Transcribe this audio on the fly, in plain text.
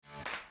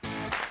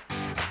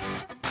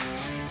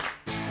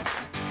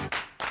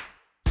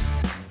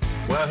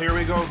Well, here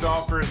we go,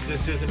 golfers.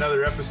 This is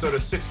another episode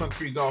of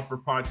 613 Golfer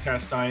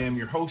Podcast. I am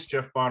your host,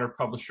 Jeff Botter,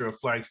 publisher of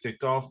Flagstick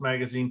Golf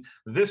Magazine.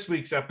 This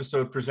week's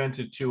episode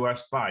presented to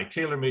us by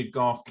TaylorMade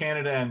Golf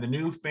Canada and the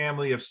new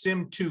family of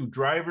Sim2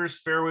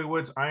 drivers, fairway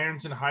woods,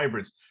 irons, and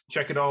hybrids.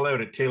 Check it all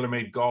out at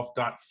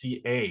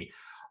taylormadegolf.ca.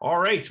 All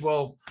right.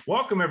 Well,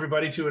 welcome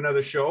everybody to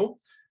another show.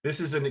 This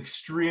is an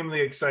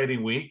extremely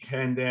exciting week,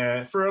 and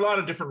for a lot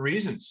of different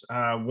reasons.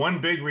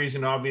 One big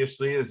reason,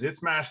 obviously, is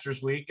it's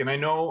Masters Week, and I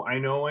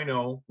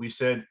know. We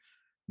said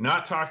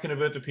not talking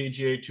about the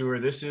PGA Tour.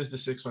 This is the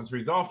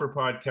 613 Golfer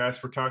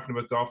Podcast. We're talking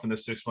about golf in the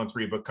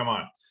 613, but come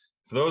on.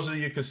 For those of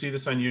you who can see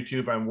this on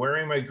YouTube, I'm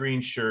wearing my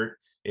green shirt.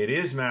 It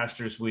is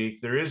Masters Week.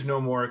 There is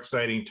no more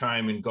exciting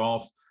time in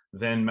golf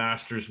than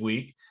Masters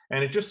Week,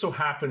 and it just so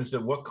happens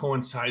that what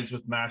coincides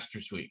with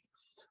Masters Week?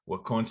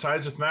 What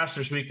coincides with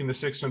Masters Week in the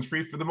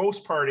 613, for the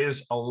most part,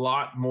 is a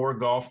lot more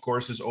golf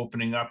courses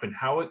opening up. And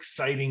how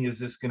exciting is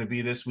this going to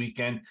be this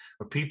weekend?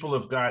 Where people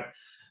have got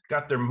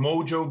their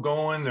mojo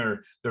going.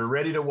 They're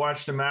ready to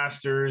watch the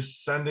Masters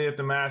Sunday at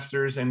the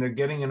Masters, and they're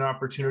getting an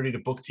opportunity to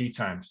book tee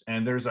times.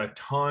 And there's a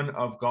ton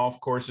of golf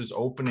courses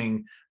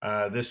opening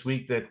this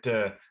week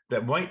that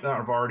might not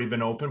have already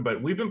been open,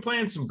 but we've been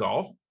playing some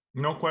golf,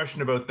 no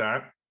question about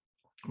that.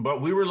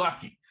 But we were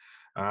lucky.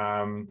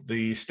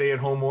 The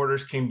stay-at-home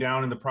orders came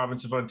down in the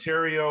province of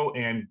Ontario,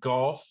 and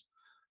golf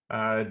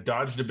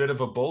dodged a bit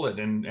of a bullet,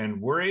 and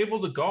we're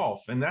able to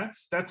golf, and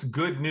that's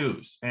good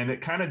news. And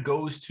it kind of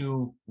goes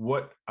to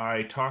what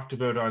I talked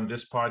about on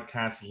this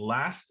podcast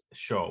last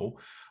show,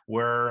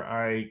 where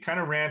I kind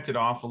of ranted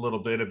off a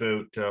little bit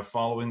about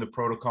following the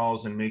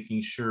protocols and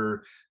making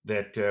sure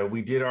that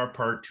we did our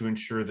part to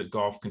ensure that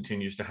golf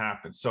continues to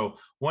happen. So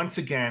once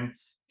again,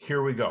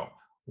 here we go.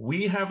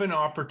 We have an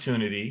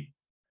opportunity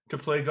to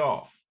play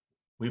golf.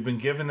 We've been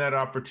given that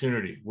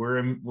opportunity.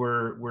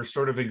 We're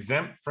sort of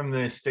exempt from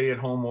the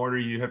stay-at-home order.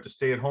 You have to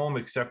stay at home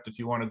except if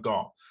you want to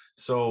golf.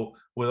 So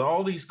with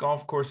all these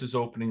golf courses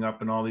opening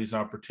up and all these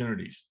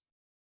opportunities,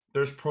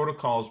 there's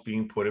protocols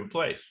being put in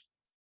place.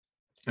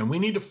 And we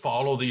need to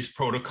follow these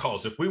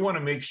protocols. If we want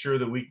to make sure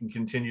that we can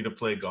continue to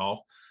play golf,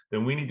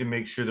 then we need to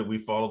make sure that we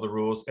follow the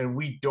rules and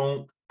we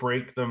don't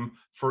break them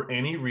for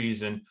any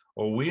reason,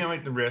 or we are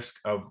at the risk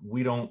of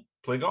we don't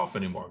play golf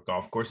anymore.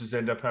 Golf courses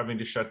end up having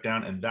to shut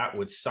down, and that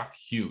would suck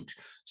huge.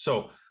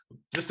 So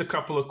just a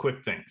couple of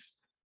quick things.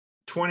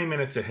 20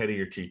 minutes ahead of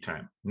your tee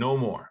time, no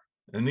more.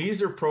 And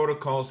these are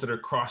protocols that are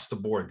across the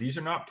board. These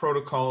are not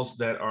protocols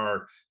that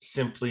are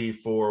simply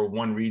for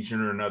one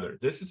region or another.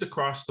 This is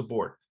across the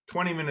board.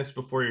 20 minutes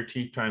before your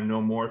tee time,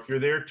 no more. If you're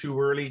there too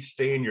early,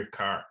 stay in your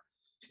car.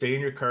 Stay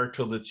in your car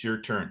till it's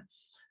your turn.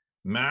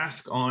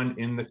 Mask on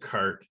in the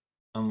cart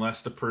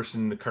unless the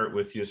person in the cart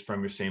with you is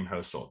from your same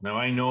household. Now,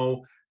 I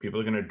know people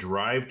are going to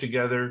drive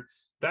together.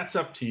 That's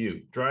up to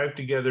you. Drive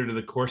together to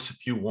the course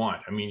if you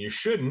want. I mean, you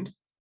shouldn't.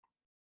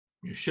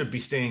 You should be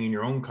staying in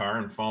your own car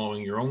and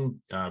following your own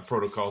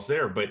protocols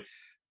there. But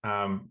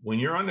when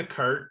you're on the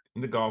cart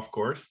in the golf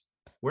course,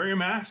 wear your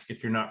mask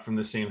if you're not from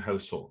the same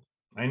household.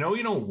 I know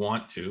you don't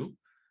want to,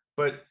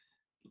 but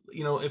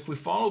if we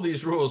follow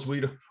these rules,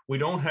 we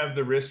don't have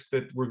the risk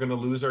that we're going to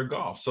lose our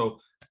golf. So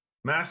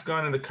mask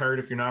on in the cart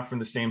if you're not from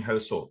the same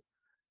household.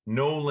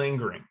 No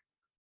lingering.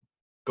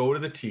 Go to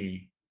the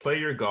tee, play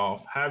your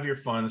golf, have your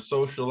fun,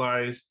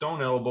 socialize,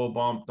 don't elbow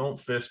bump, don't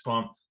fist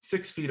bump,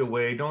 6 feet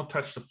away, don't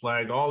touch the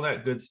flag, all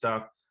that good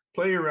stuff.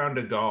 Play your round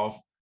of golf,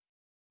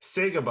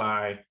 say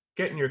goodbye,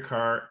 get in your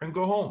car, and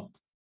go home.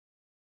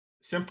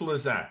 Simple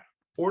as that.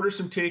 Order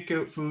some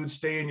takeout food,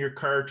 stay in your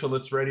car till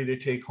it's ready to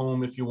take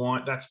home if you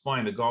want. That's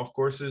fine. The golf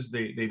courses,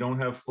 they don't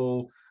have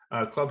full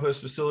clubhouse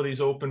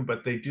facilities open,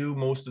 but they do,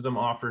 most of them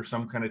offer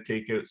some kind of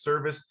takeout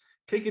service.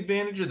 Take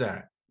advantage of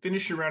that.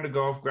 Finish your round of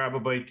golf, grab a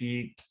bite to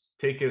eat,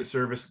 takeout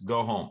service,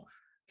 go home.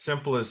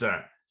 Simple as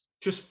that.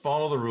 Just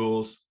follow the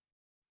rules.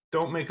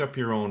 Don't make up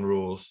your own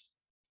rules.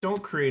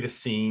 Don't create a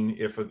scene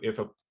if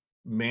a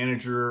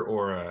manager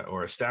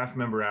or a staff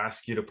member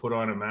asks you to put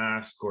on a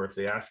mask, or if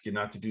they ask you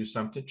not to do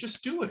something,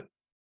 just do it.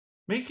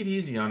 Make it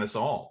easy on us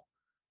all.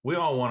 We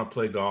all want to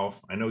play golf.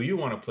 I know you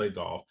want to play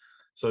golf.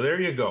 So there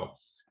you go.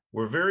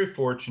 We're very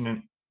fortunate.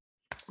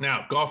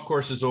 Now, golf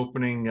course is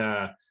opening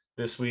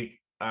this week.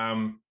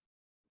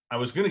 I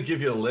was going to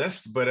give you a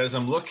list, but as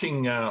I'm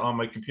looking on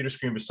my computer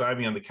screen beside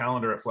me on the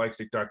calendar at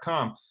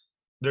flagstick.com,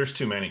 there's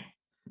too many.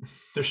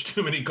 There's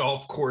too many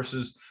golf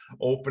courses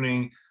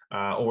opening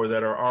or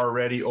that are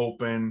already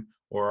open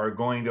or are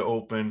going to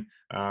open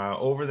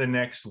over the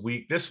next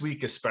week. This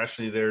week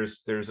especially,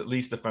 there's at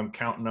least, if I'm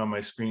counting on my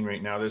screen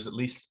right now, there's at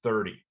least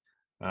 30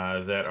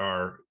 that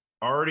are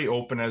already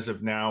open as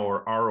of now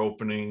or are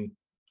opening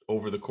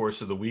over the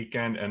course of the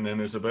weekend. And then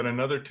there's about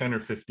another 10 or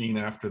 15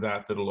 after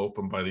that that'll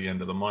open by the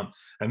end of the month.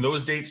 And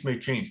those dates may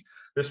change.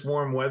 This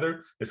warm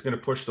weather is going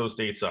to push those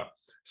dates up.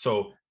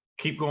 So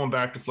keep going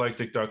back to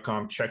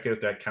flagstick.com, check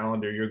out that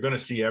calendar. You're going to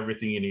see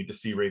everything you need to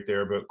see right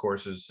there about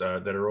courses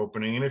that are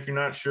opening. And if you're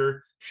not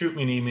sure, shoot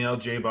me an email,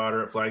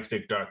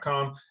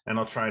 jbotter@flagstick.com, and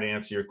I'll try to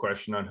answer your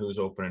question on who's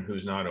open and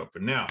who's not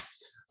open. Now,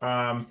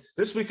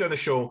 This week on the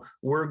show,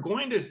 we're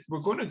going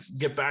to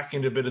get back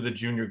into a bit of the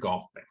junior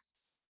golf thing.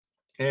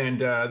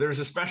 And there's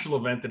a special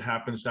event that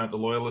happens down at the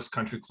Loyalist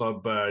Country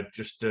Club,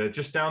 just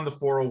down the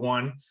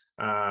 401,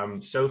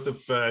 south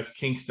of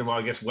Kingston. Well,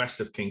 I guess west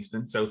of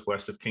Kingston,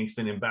 southwest of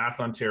Kingston, in Bath,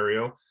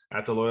 Ontario,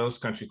 at the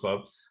Loyalist Country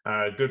Club.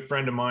 A good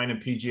friend of mine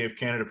and PGA of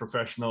Canada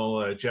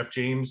professional, Jeff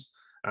James,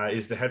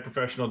 is the head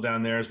professional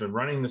down there. Has been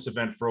running this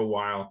event for a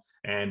while,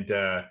 and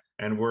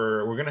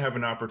we're going to have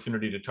an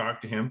opportunity to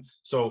talk to him.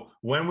 So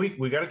when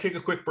we got to take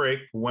a quick break.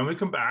 When we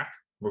come back,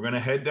 we're going to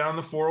head down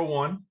the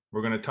 401.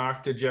 We're going to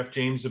talk to Jeff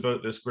James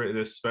about this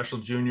special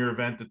junior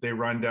event that they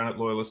run down at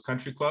Loyalist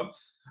Country Club.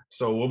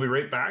 So we'll be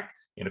right back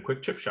in a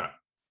quick chip shot.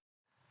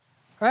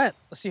 All right,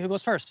 let's see who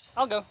goes first.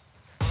 I'll go.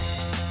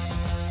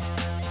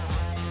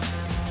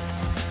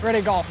 Ready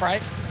to golf,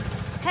 right?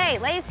 Hey,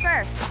 ladies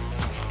first.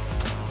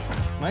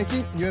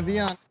 Mikey, you have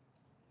the on.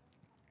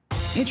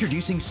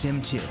 Introducing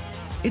Sim 2.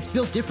 It's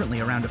built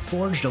differently around a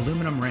forged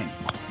aluminum ring.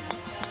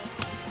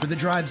 For the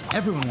drives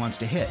everyone wants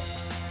to hit,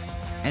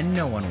 and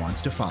no one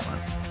wants to follow.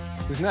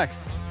 Who's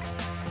next?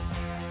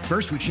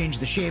 First we changed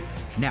the shape,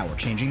 now we're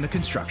changing the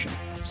construction.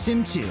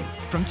 Sim 2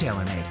 from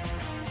TaylorMade.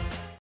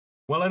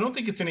 Well, I don't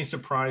think it's any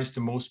surprise to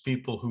most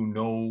people who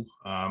know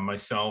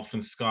myself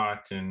and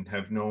Scott and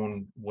have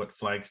known what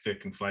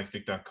Flagstick and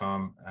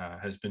flagstick.com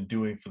has been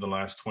doing for the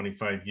last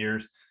 25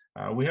 years.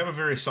 We have a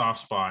very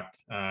soft spot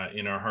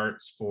in our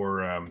hearts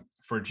for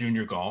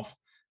junior golf.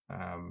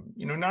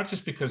 Not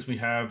just because we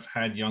have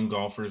had young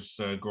golfers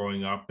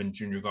growing up and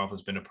junior golf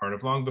has been a part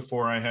of long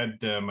before I had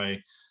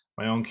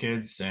my own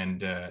kids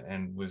and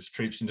was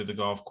traipsing to the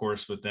golf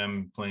course with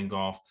them playing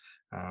golf.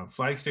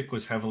 Flagstick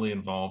was heavily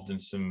involved in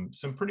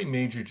some pretty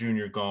major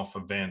junior golf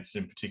events.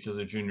 In particular,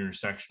 the junior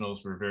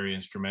sectionals were very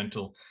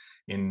instrumental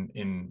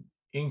in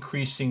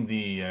increasing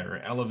or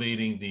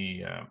elevating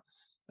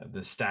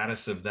the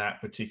status of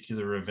that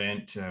particular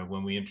event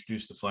when we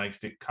introduced the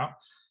Flagstick Cup.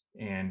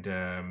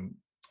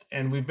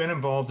 And we've been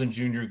involved in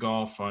junior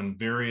golf on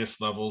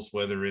various levels,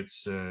 whether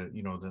it's,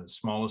 the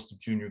smallest of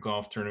junior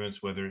golf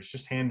tournaments, whether it's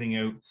just handing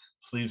out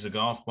sleeves of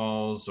golf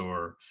balls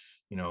or,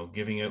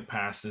 giving out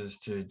passes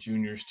to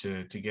juniors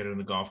to get on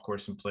the golf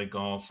course and play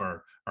golf.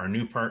 Our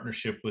new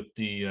partnership with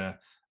the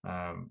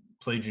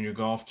Play Junior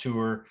Golf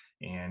Tour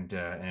and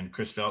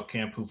Chris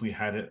Veldkamp, who we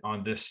had it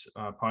on this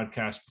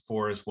podcast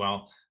before as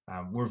well.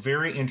 We're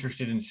very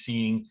interested in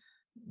seeing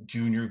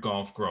junior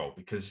golf grow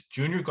because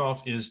junior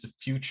golf is the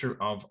future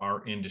of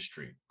our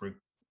industry.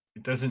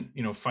 It doesn't,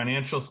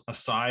 financial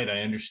aside,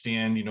 I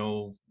understand,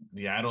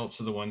 the adults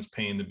are the ones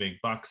paying the big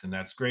bucks and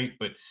that's great.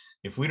 But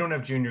if we don't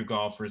have junior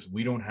golfers,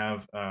 we don't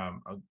have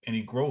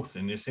any growth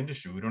in this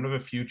industry. We don't have a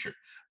future.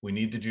 We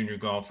need the junior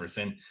golfers.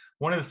 And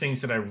one of the things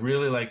that I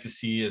really like to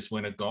see is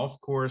when a golf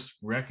course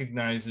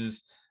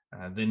recognizes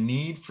the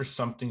need for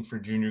something for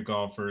junior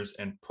golfers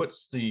and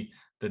puts the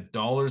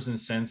dollars and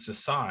cents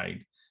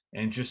aside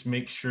and just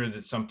make sure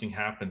that something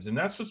happens. And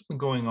that's what's been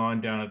going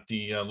on down at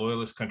the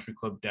Loyalist Country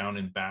Club down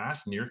in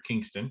Bath, near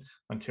Kingston,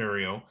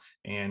 Ontario.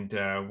 And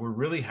we're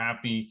really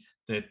happy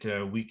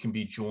that we can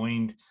be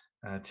joined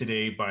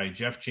today by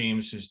Jeff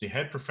James, who's the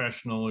head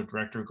professional or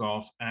director of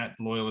golf at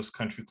Loyalist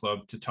Country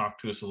Club, to talk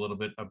to us a little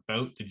bit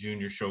about the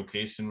Junior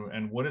Showcase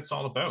and what it's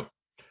all about.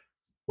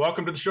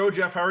 Welcome to the show,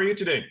 Jeff. How are you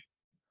today?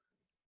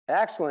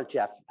 Excellent,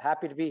 Jeff.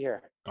 Happy to be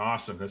here.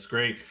 Awesome. That's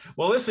great.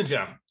 Well, listen,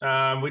 Jeff,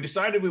 we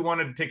decided we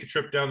wanted to take a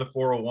trip down the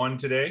 401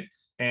 today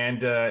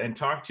and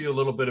talk to you a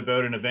little bit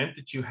about an event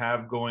that you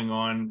have going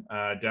on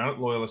down at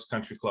Loyalist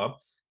Country Club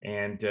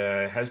and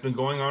has been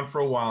going on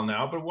for a while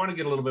now, but I want to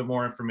get a little bit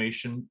more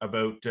information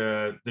about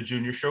the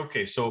Junior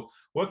Showcase. So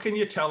what can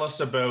you tell us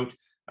about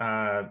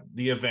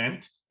the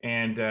event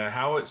and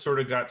how it sort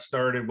of got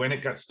started, when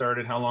it got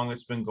started, how long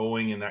it's been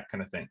going and that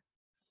kind of thing?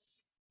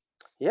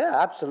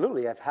 Yeah,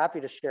 absolutely. I'm happy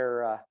to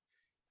share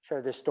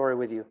this story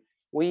with you.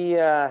 We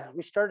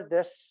started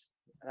this,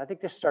 I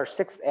think this is our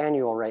 6th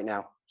annual right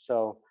now.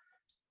 So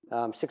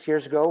 6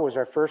 years ago was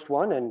our first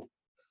one. And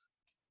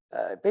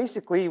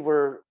basically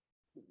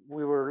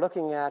we were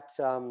looking at,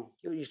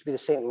 it used to be the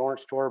St.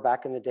 Lawrence Tour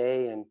back in the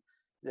day, and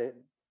the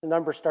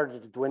numbers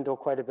started to dwindle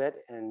quite a bit.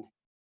 And,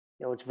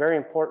 it's very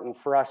important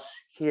for us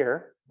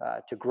here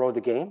to grow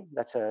the game.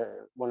 That's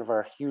one of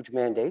our huge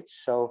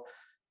mandates. So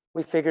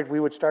we figured we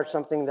would start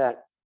something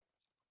that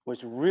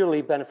was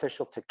really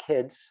beneficial to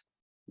kids,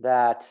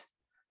 that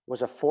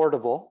was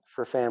affordable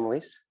for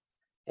families,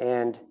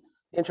 and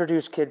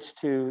introduce kids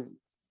to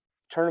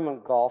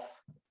tournament golf,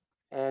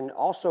 and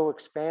also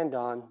expand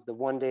on the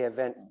one-day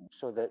event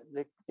so that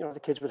the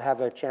kids would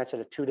have a chance at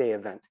a 2-day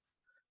event.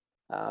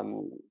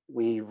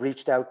 We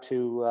reached out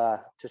to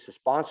some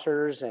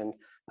sponsors, and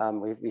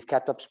we've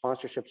kept up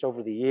sponsorships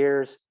over the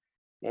years,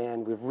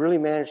 and we've really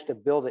managed to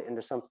build it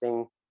into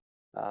something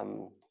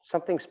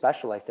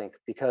special, I think,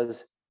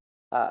 because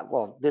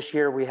this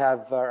year we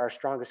have our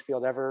strongest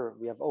field ever.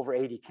 We have over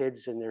 80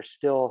 kids, and there's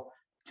still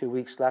 2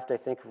 weeks left, I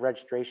think, of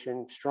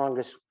registration.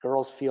 Strongest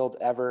girls field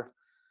ever.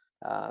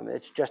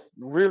 It's just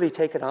really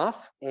taken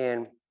off,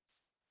 and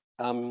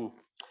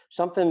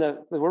something that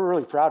we're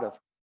really proud of.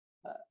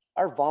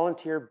 our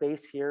volunteer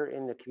base here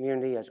in the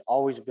community has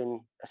always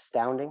been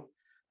astounding,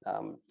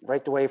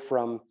 right the way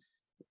from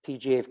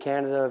PGA of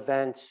Canada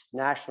events,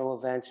 national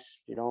events,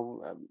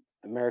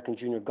 American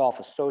Junior Golf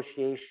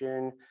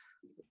Association,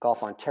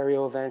 Golf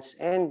Ontario events,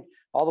 and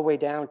all the way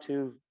down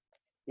to,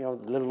 the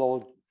little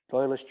old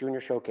Loyalist Junior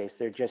Showcase.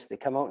 They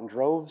come out in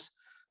droves,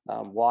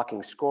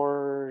 walking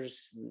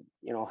scorers,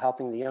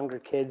 helping the younger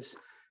kids,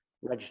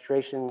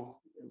 registration.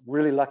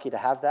 Really lucky to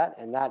have that,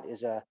 and that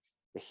is a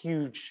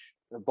huge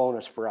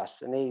bonus for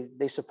us. And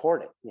they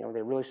support it.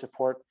 They really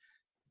support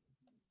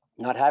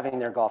not having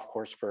their golf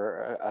course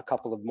for a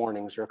couple of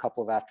mornings or a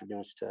couple of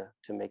afternoons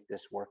to make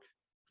this work.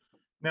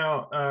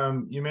 Now,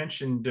 you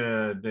mentioned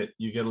that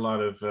you get a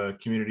lot of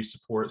community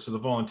support, so the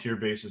volunteer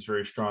base is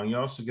very strong. You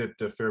also get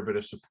a fair bit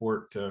of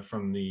support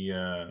from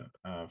the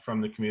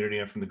community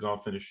and from the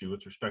golf industry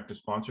with respect to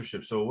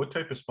sponsorship. So, what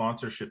type of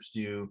sponsorships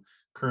do you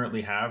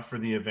currently have for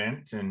the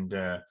event, and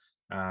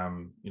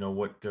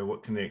what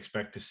can they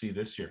expect to see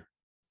this year?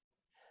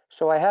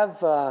 So, I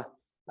have a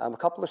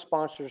couple of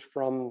sponsors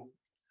from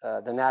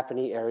the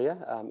Napanee area,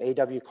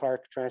 A.W.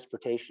 Clark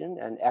Transportation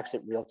and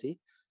Exit Realty.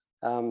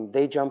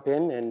 They jump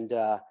in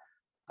and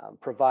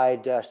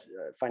provide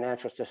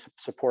financial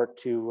support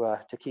to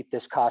keep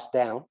this cost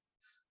down.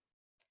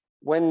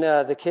 When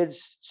the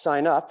kids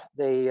sign up,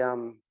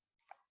 the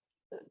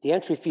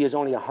entry fee is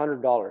only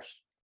 $100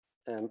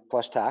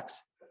 plus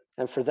tax,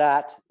 and for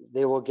that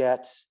they will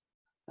get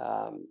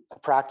a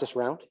practice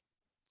round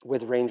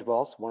with range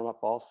balls, warm-up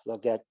balls. They'll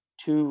get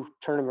 2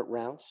 tournament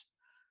rounds.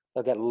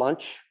 They'll get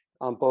lunch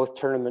on both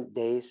tournament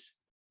days,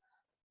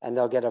 and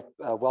they'll get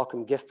a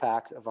welcome gift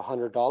pack of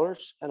 $100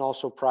 and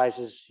also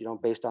prizes,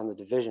 based on the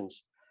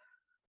divisions.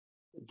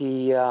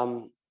 The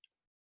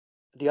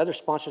other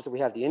sponsors that we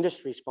have, the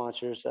industry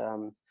sponsors,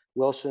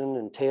 Wilson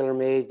and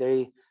TaylorMade,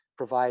 they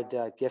provide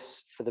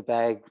gifts for the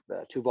bag,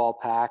 2-ball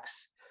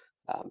packs.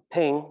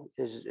 Ping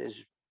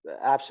is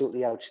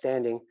absolutely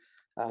outstanding.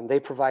 They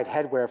provide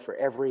headwear for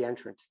every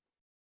entrant.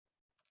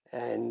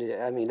 And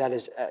I mean, that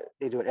is,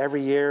 they do it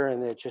every year,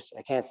 and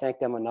I can't thank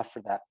them enough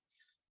for that.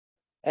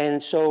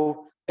 And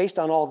so based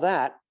on all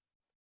that,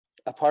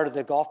 a part of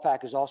the golf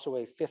pack is also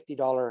a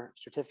 $50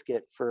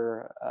 certificate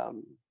for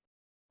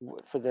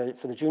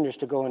the juniors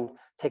to go and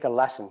take a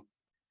lesson.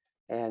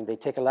 And they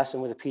take a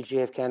lesson with a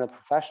PGA of Canada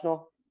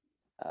professional.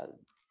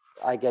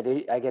 I get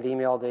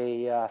emailed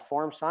a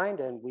form signed,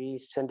 and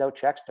we send out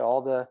checks to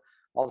all the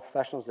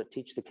professionals that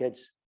teach the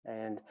kids.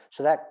 And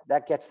so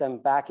that gets them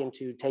back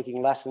into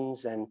taking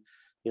lessons and,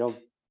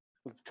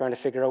 trying to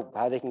figure out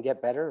how they can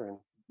get better, and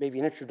maybe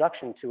an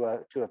introduction to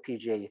a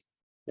PGA,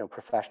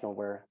 professional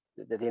where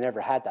they never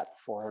had that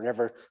before or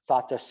never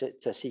thought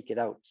to seek it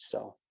out.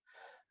 So,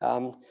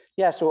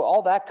 so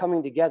all that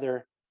coming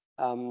together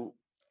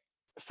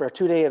for a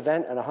 2-day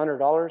event at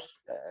 $100,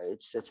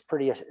 it's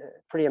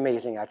pretty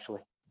amazing,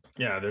 actually.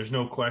 Yeah, there's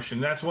no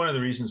question. That's one of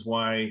the reasons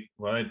why.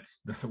 Well,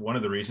 it's one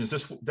of the reasons.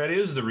 That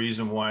is the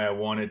reason why I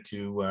wanted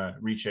to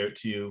reach out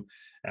to you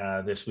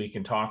this week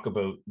and talk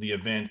about the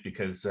event,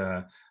 because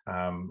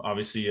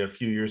obviously a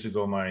few years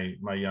ago,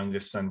 my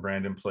youngest son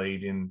Brandon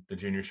played in the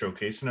Junior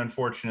Showcase, and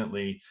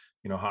unfortunately,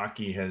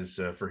 hockey has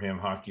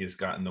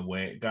gotten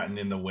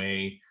in the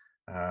way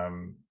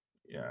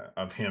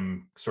of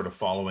him sort of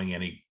following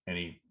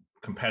any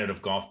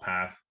competitive golf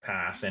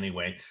path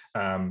anyway.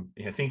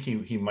 I think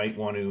he might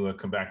want to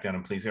come back down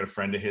and play. He's got a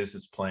friend of his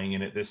that's playing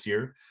in it this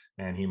year,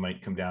 and he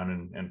might come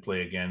down and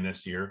play again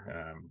this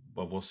year.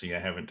 But we'll see. I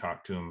haven't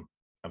talked to him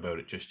about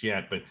it just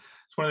yet, but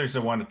it's one of the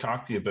reasons I wanted to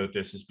talk to you about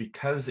this, is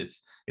because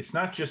it's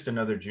not just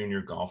another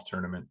junior golf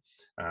tournament.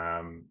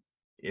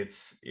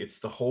 It's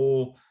the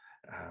whole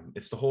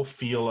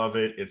feel of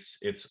it.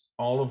 It's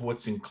all of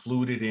what's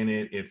included in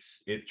it.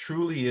 It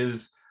truly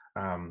is,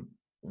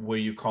 where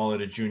you call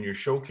it a junior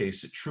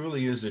showcase. It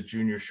truly is a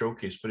junior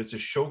showcase, but it's a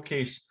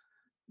showcase,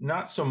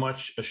 not so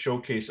much a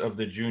showcase of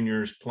the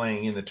juniors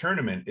playing in the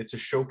tournament. It's a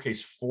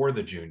showcase for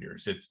the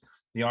juniors. It's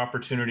the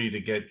opportunity to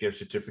get gift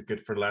certificate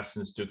for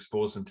lessons, to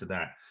expose them to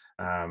that.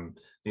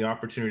 The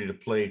opportunity to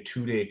play a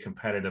 2-day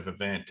competitive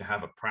event, to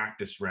have a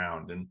practice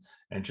round,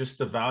 and just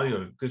the value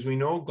of it, because we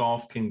know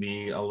golf can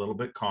be a little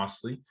bit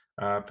costly,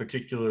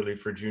 particularly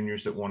for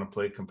juniors that want to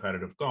play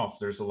competitive golf.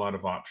 There's a lot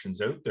of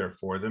options out there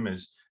for them.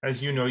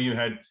 As you know, you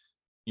had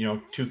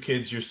 2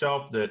 kids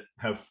yourself that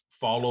have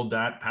followed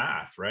that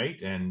path,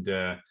 right?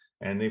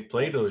 And they've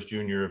played those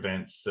junior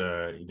events,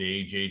 the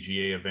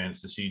AJGA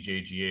events, the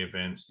CJGA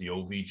events, the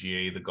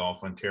OVGA, the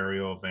Golf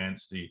Ontario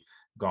events, the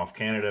Golf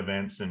Canada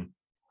events, and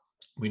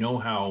we know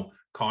how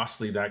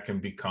costly that can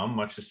become,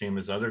 much the same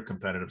as other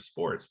competitive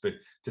sports. But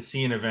to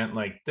see an event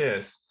like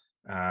this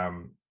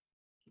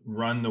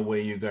run the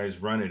way you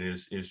guys run it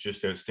is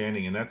just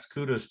outstanding. And that's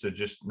kudos to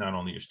just not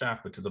only your staff,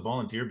 but to the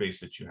volunteer base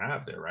that you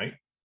have there, right?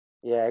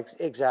 Yeah,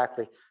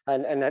 exactly.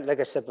 And like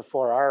I said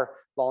before, our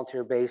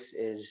volunteer base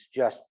is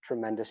just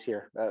tremendous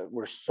here.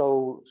 We're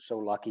so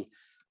lucky.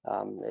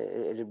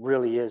 It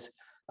really is.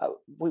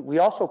 We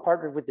also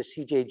partnered with the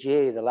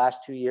CJGA the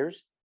last 2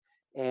 years,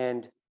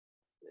 and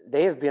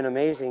they have been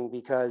amazing,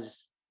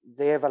 because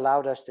they have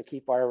allowed us to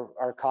keep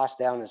our costs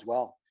down as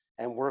well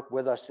and work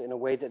with us in a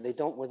way that they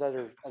don't with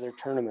other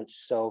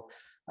tournaments. So,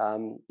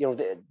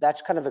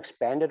 that's kind of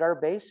expanded our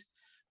base.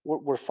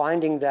 We're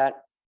finding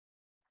that,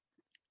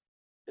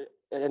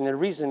 and the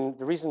reason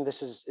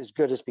this is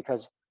good is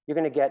because you're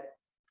going to get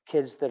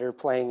kids that are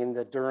playing in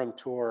the Durham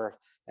Tour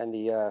and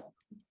the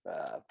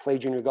Play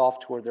Junior Golf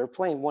Tour. They're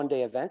playing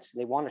 1-day events.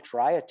 They want to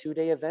try a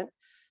 2-day event.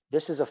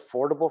 This is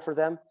affordable for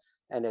them,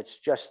 and it's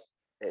just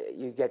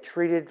you get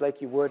treated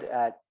like you would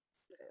at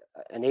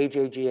an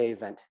AJGA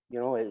event.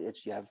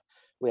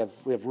 We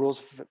have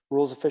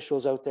rules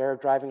officials out there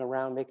driving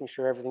around, making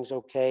sure everything's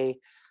okay,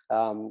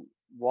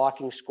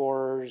 walking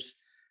scores.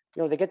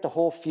 They get the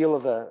whole feel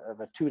of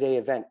a 2-day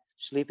event,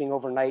 sleeping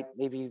overnight,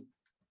 maybe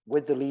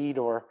with the lead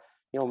or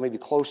maybe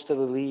close to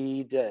the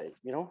lead,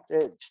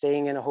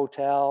 staying in a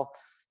hotel.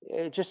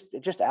 It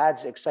just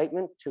adds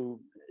excitement to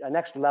a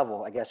next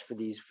level, I guess, for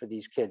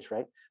these kids,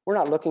 right? We're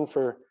not looking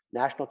for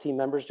national team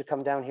members to come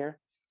down here.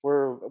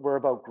 We're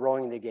about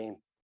growing the game,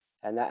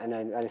 and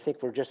I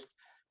think we're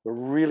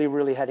really,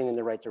 really heading in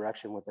the right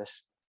direction with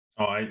this.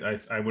 Oh,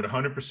 I would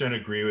 100%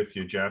 agree with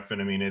you, Jeff.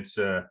 And I mean, it's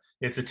a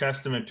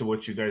testament to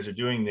what you guys are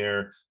doing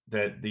there,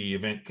 that the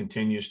event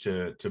continues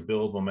to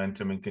build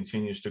momentum and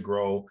continues to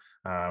grow.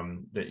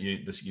 That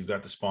you've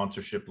got the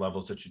sponsorship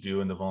levels that you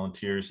do, and the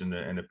volunteers and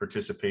the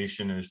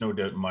participation. And there's no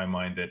doubt in my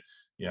mind that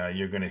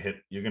you're going to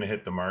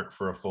hit the mark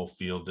for a full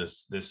field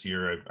this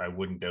year. I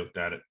wouldn't doubt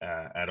that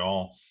at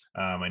all.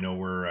 I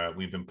know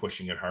we've been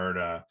pushing it hard.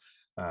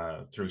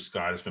 Through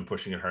Scott has been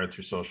pushing it hard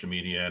through social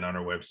media and on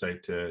our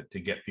website to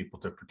get people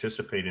to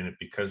participate in it,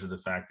 because of the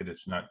fact that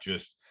it's not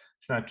just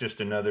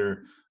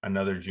another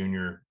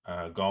junior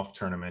golf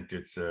tournament.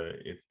 It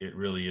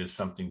really is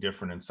something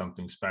different and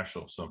something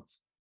special. So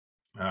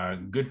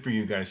good for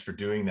you guys for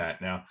doing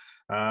that. Now,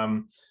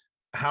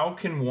 how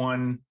can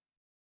one,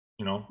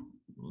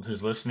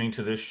 who's listening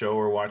to this show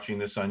or watching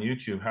this on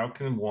YouTube, how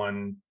can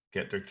one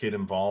get their kid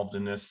involved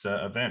in this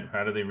event?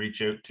 How do they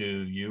reach out to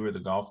you or the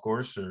golf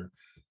course or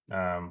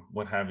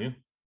what have you?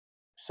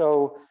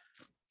 So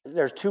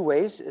there's two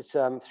ways. It's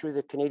through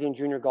the Canadian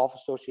Junior Golf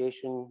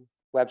Association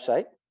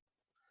website,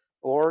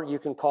 or you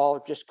can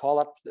call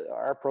up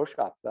our pro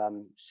shop,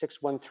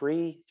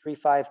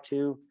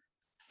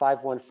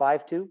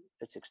 613-352-5152.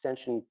 It's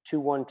extension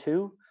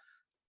 212.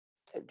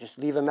 Just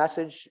leave a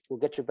message. We'll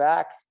get you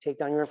back, take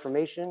down your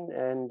information,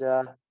 and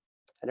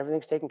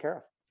everything's taken care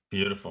of.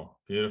 Beautiful.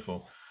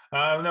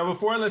 Now,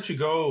 before I let you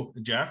go,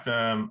 Jeff,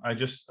 I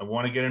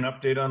want to get an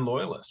update on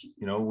Loyalist.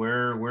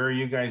 Where are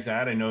you guys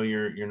at? I know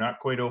you're not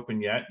quite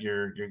open yet.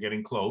 You're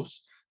getting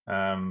close.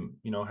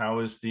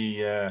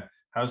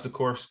 How's the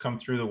course come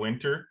through the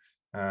winter,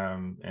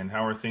 and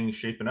how are things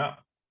shaping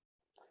up?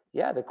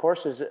 Yeah, the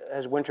course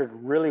has wintered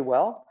really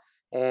well,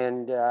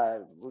 and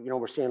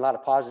we're seeing a lot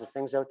of positive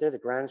things out there. The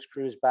Grand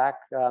Crew's back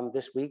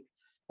this week,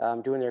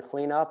 doing their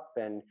cleanup,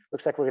 and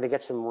looks like we're going to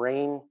get some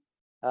rain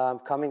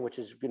coming, which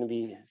is going to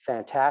be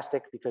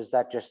fantastic because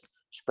that just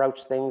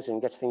sprouts things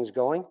and gets things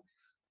going.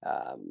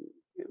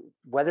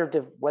 Weather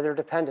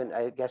dependent,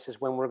 I guess, is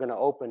when we're going to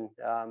open.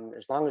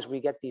 As long as we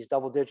get these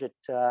double-digit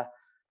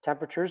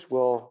temperatures,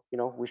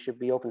 we should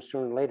be open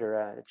sooner than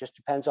later. It just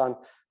depends on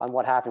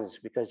what happens,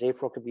 because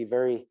April could be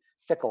very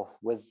fickle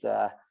with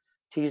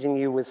teasing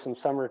you with some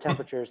summer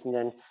temperatures and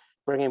then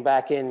bringing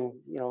back in,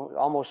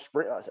 almost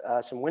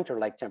some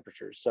winter-like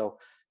temperatures. So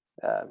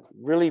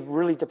really,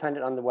 really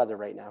dependent on the weather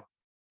right now.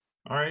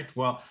 All right.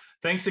 Well,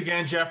 thanks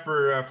again, Jeff,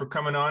 for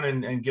coming on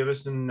and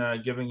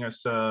giving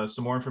us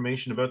some more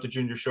information about the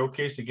Junior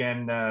Showcase.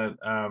 Again, I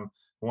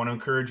want to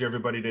encourage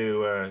everybody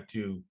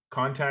to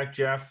contact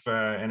Jeff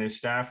and his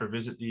staff, or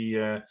visit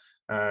the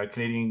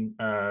Canadian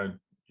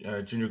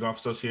Junior Golf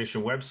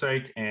Association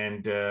website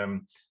and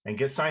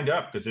get signed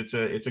up, because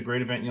it's a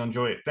great event. You'll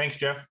enjoy it. Thanks,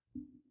 Jeff.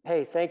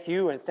 Hey, thank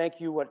you, and thank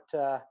you what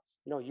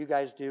you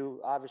guys do.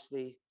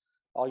 Obviously,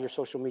 all your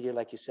social media,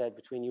 like you said,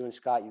 between you and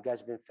Scott, you guys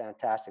have been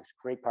fantastic.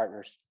 Great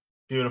partners.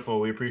 Beautiful.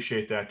 We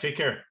appreciate that. Take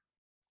care.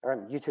 All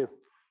right, you too.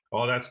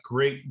 Oh, that's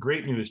great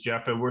news,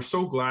 Jeff. And we're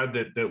so glad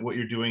that what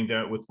you're doing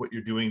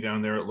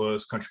down there at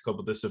Loyalist Country Club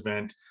with this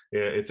event.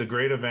 It's a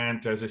great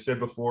event. As I said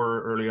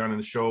before, early on in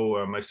the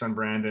show, my son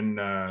Brandon,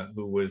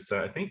 who was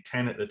I think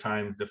 10 at the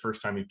time, the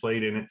first time he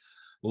played in it,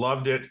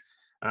 loved it.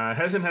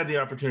 Hasn't had the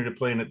opportunity to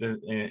play in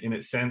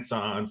it since.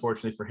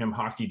 Unfortunately for him,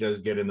 hockey does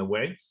get in the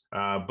way.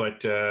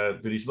 But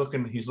he's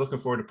looking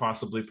forward to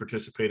possibly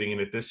participating in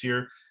it this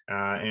year.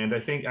 And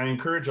I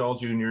encourage all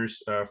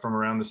juniors from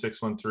around the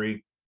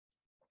 613.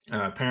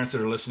 Parents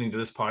that are listening to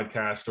this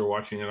podcast or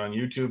watching it on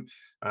YouTube,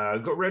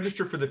 go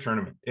register for the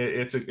tournament.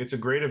 It's a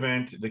great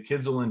event. The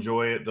kids will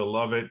enjoy it. They'll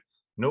love it.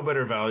 No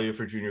better value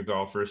for junior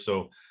golfers.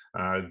 So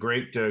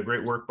great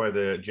work by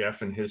the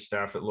Jeff and his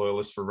staff at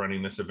Loyalist for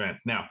running this event.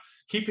 Now,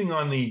 keeping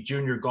on the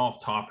junior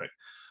golf topic,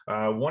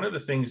 one of the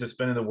things that's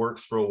been in the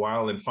works for a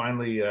while, and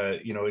finally,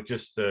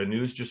 the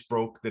news just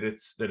broke that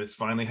it's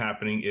finally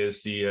happening,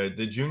 is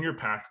the Junior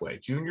Pathway.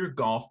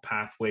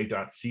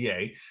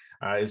 JuniorGolfPathway.ca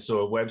is a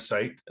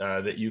website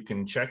that you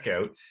can check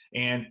out.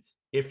 And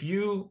if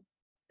you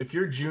if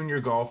you're a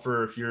junior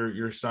golfer, if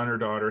your son or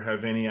daughter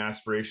have any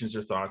aspirations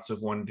or thoughts of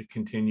wanting to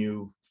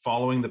continue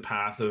following the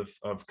path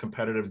of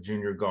competitive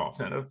junior golf,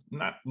 and I'm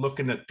not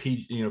looking at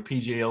PGA,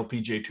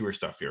 LPGA Tour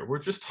stuff here. We're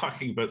just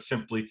talking about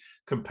simply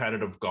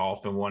competitive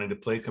golf and wanting to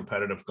play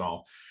competitive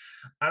golf.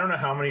 I don't know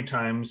how many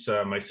times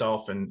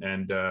myself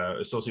and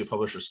associate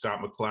publisher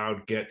Scott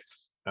McLeod get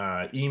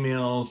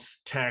emails,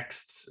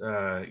 texts,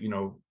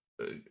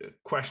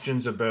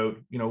 questions about,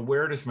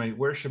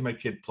 where should my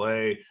kid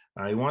play?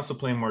 He wants to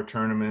play more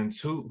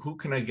tournaments. Who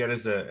can I get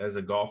as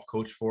a golf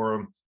coach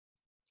for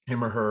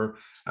him or her?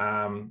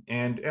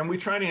 And we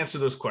try to answer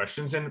those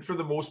questions. And for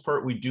the most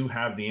part, we do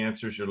have the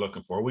answers you're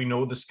looking for. We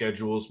know the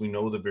schedules, we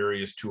know the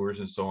various tours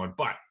and so on,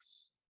 but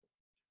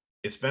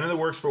it's been in the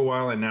works for a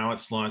while, and now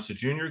it's launched. The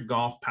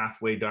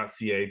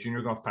juniorgolfpathway.ca,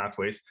 Junior Golf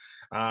Pathways.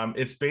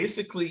 It's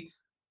basically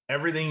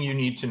everything you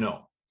need to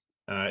know.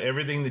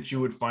 Everything that you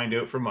would find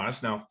out from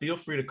us. Now, feel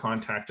free to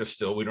contact us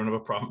still. We don't have a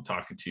problem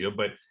talking to you.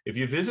 But if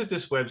you visit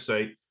this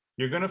website,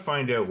 you're going to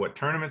find out what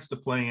tournaments to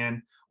play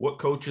in, what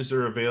coaches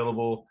are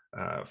available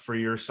for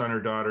your son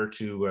or daughter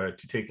to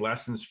take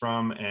lessons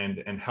from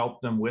and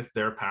help them with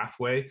their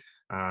pathway.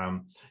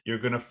 You're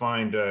going to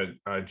find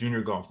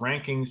junior golf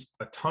rankings,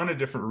 a ton of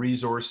different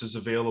resources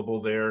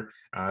available there.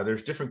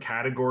 There's different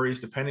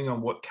categories depending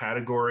on what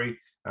category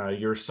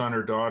your son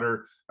or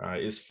daughter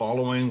is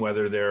following,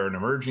 whether they're an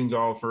emerging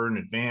golfer, an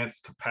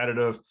advanced,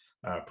 competitive,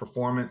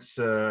 performance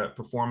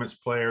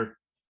player.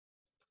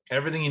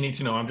 Everything you need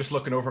to know. I'm just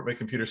looking over at my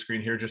computer screen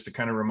here just to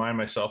kind of remind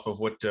myself of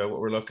what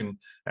we're looking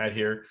at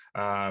here.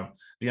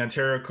 The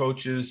Ontario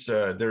coaches,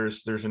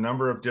 there's a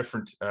number of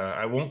different,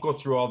 I won't go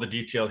through all the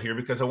detail here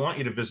because I want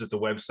you to visit the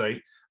website.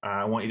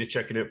 I want you to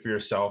check it out for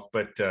yourself,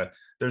 but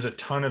there's a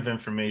ton of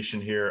information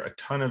here, a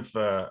ton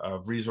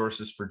of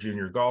resources for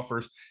junior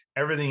golfers.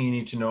 Everything you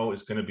need to know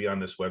is going to be on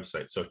this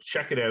website. So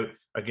check it out.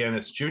 Again,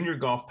 it's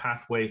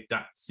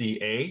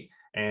juniorgolfpathway.ca.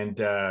 And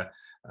as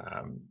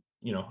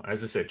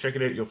I said, check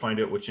it out. You'll find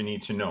out what you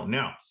need to know.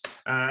 Now,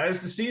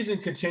 as the season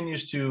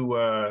continues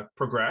to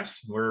progress,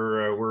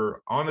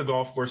 we're on the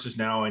golf courses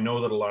now. I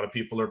know that a lot of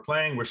people are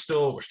playing. We're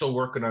still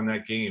working on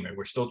that game, and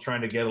we're still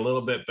trying to get a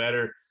little bit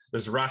better.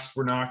 There's rust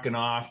we're knocking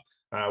off.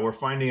 We're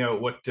finding out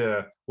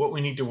what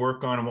we need to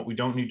work on and what we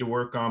don't need to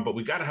work on. But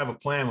we got to have a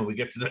plan when we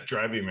get to that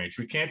driving range.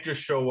 We can't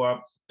just show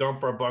up,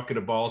 dump our bucket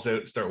of balls out,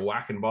 and start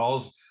whacking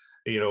balls,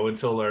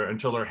 until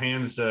our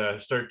hands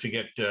start to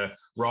get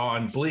raw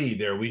and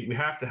bleed. There, we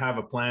have to have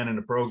a plan and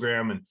a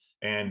program,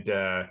 and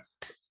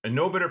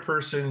no better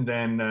person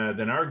than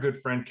our good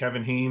friend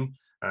Kevin Heim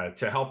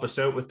to help us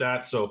out with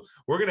that. So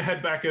we're going to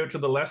head back out to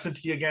the lesson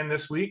tee again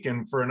this week,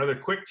 and for another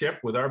quick tip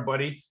with our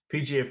buddy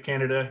PGA of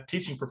Canada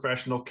teaching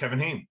professional Kevin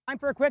Heim. Time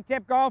for a quick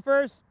tip,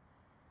 golfers.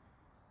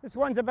 This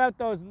one's about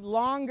those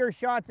longer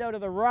shots out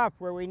of the rough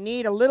where we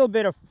need a little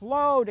bit of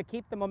flow to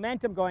keep the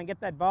momentum going, get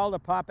that ball to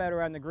pop out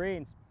around the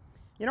greens.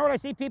 You know what I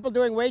see people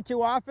doing way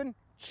too often?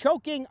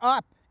 Choking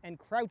up and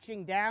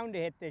crouching down to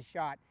hit this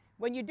shot.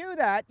 When you do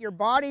that, your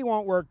body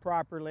won't work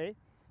properly.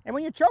 And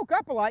when you choke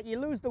up a lot, you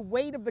lose the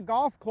weight of the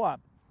golf club.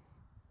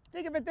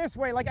 Think of it this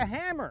way, like a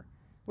hammer.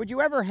 Would you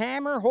ever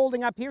hammer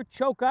holding up here,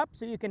 choke up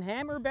so you can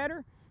hammer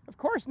better? Of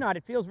course not.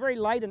 It feels very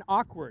light and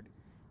awkward.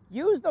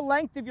 Use the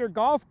length of your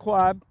golf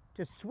club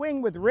to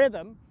swing with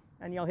rhythm,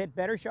 and you'll hit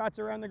better shots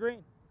around the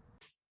green.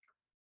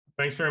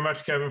 Thanks very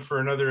much, Kevin, for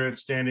another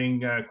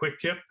outstanding quick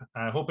tip.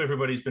 I hope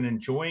everybody's been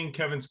enjoying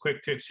Kevin's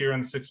quick tips here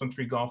on the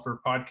 613 Golfer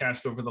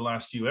podcast over the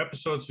last few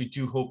episodes. We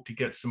do hope to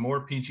get some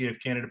more PGA of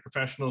Canada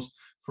professionals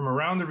from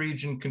around the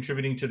region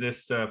contributing to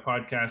this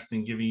podcast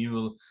and giving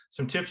you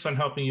some tips on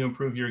helping you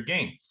improve your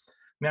game.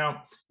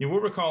 Now, you will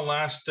recall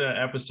last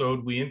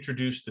episode, we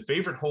introduced the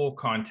favorite hole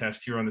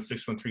contest here on the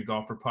 613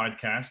 Golfer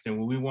podcast, and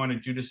we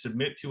wanted you to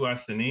submit to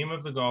us the name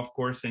of the golf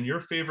course and your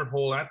favorite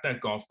hole at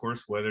that golf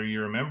course, whether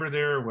you're a member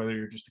there or whether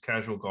you're just a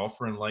casual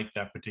golfer and like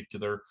that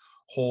particular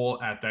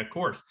hole at that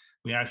course.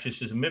 We asked you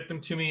to submit them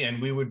to me, and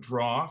we would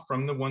draw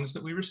from the ones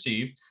that we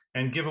received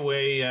and give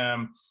away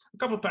a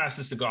couple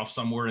passes to golf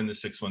somewhere in the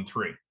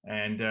 613.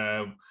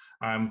 And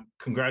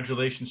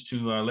congratulations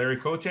to Larry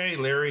Cote.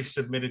 Larry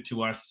submitted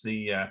to us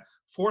the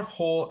fourth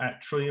hole at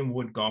Trillium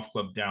Wood Golf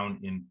Club down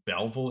in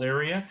Belleville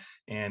area.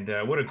 And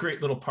what a great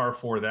little par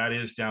four that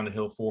is, down the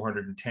hill,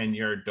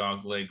 410-yard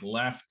dog leg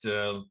left,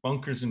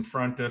 bunkers in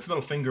front,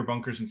 little finger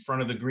bunkers in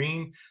front of the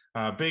green,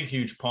 big,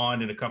 huge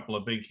pond and a couple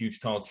of big, huge,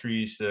 tall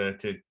trees to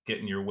get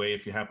in your way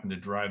if you happen to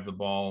drive the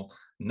ball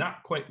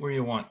not quite where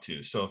you want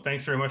to. So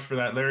thanks very much for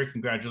that, Larry.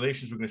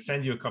 Congratulations. We're going to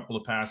send you a couple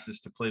of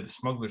passes to play the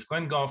Smugglers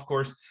Glen Golf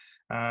Course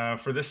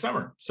for this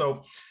summer.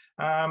 So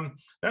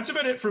that's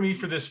about it for me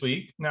for this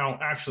week. Now,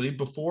 actually,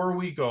 before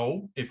we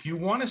go, if you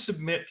want to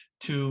submit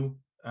to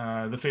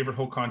the favorite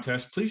hole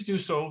contest, please do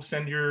so.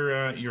 Send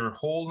your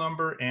hole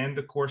number and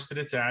the course that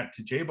it's at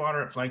to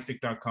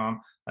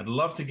jbotter@flagstick.com. I'd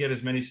love to get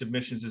as many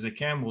submissions as I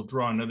can. We'll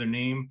draw another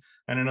name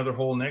and another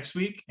hole next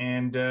week,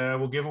 and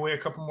we'll give away a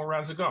couple more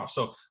rounds of golf.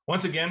 So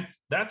once again,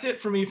 that's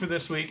it for me for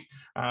this week.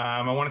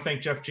 I want to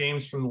thank Jeff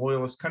James from the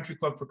Loyalist Country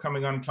Club for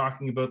coming on and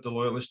talking about the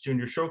Loyalist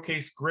Junior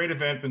Showcase. Great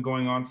event, been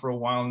going on for a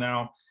while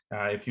now.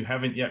 If you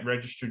haven't yet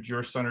registered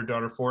your son or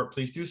daughter for it,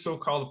 please do so.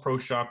 Call the pro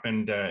shop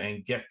and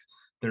get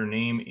their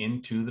name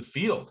into the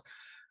field.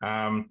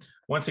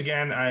 Once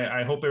again,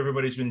 I hope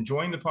everybody's been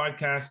enjoying the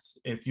podcast.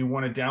 If you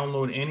want to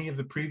download any of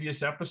the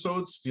previous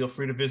episodes, feel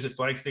free to visit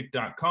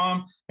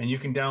flagstick.com, and you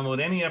can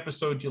download any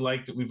episode you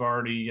like that we've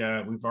already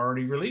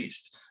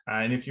released.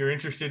 And if you're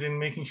interested in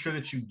making sure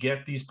that you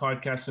get these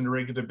podcasts on a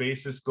regular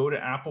basis, go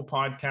to Apple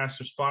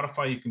Podcasts or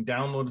Spotify. You can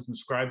download and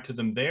subscribe to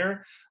them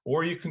there,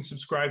 or you can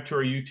subscribe to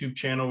our YouTube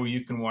channel where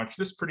you can watch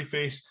this pretty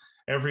face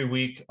every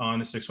week on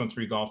the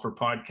 613 Golfer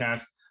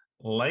podcast.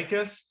 Like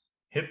us,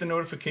 hit the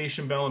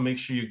notification bell, and make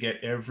sure you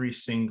get every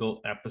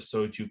single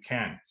episode you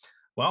can.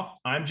 Well,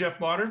 I'm Jeff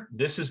Botter.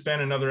 This has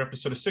been another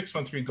episode of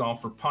 613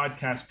 Golfer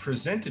podcast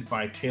presented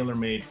by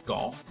TaylorMade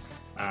Golf.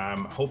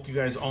 Hope you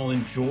guys all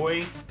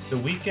enjoy the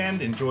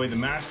weekend, enjoy the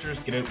Masters,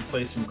 get out and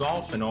play some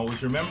golf, and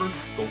always remember,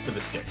 go for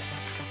the stick.